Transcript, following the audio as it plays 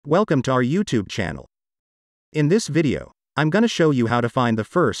Welcome to our YouTube channel. In this video, I'm gonna show you how to find the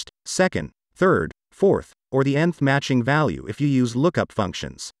first, second, third, fourth, or the nth matching value if you use lookup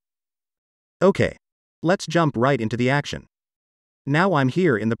functions. Okay. Let's jump right into the action. Now I'm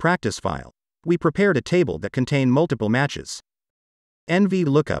here in the practice file. We prepared a table that contained multiple matches.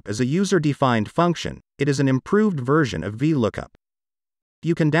 NVLOOKUP is a user-defined function. It is an improved version of VLOOKUP.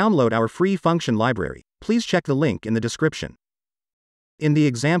 You can download our free function library. Please check the link in the description. In the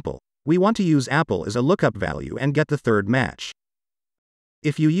example, we want to use Apple as a lookup value and get the third match.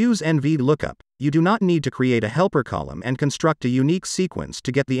 If you use NVLOOKUP, you do not need to create a helper column and construct a unique sequence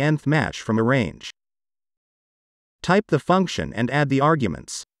to get the nth match from a range. Type the function and add the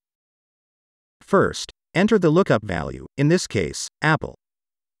arguments. First, enter the lookup value, in this case, Apple.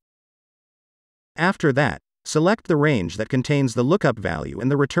 After that, select the range that contains the lookup value and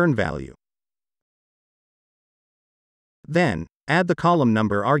the return value. Then, add the column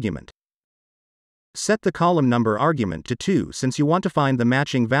number argument. Set the column number argument to 2 since you want to find the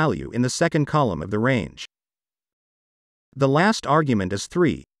matching value in the second column of the range. The last argument is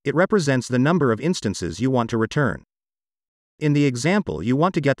 3, it represents the number of instances you want to return. In the example, you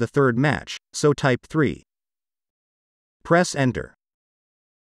want to get the third match, so type 3. Press Enter.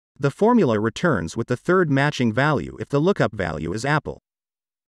 The formula returns with the third matching value if the lookup value is Apple.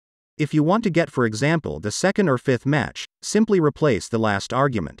 If you want to get, for example, the second or fifth match, simply replace the last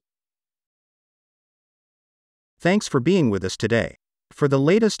argument. Thanks for being with us today. For the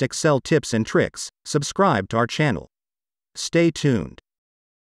latest Excel tips and tricks, subscribe to our channel. Stay tuned.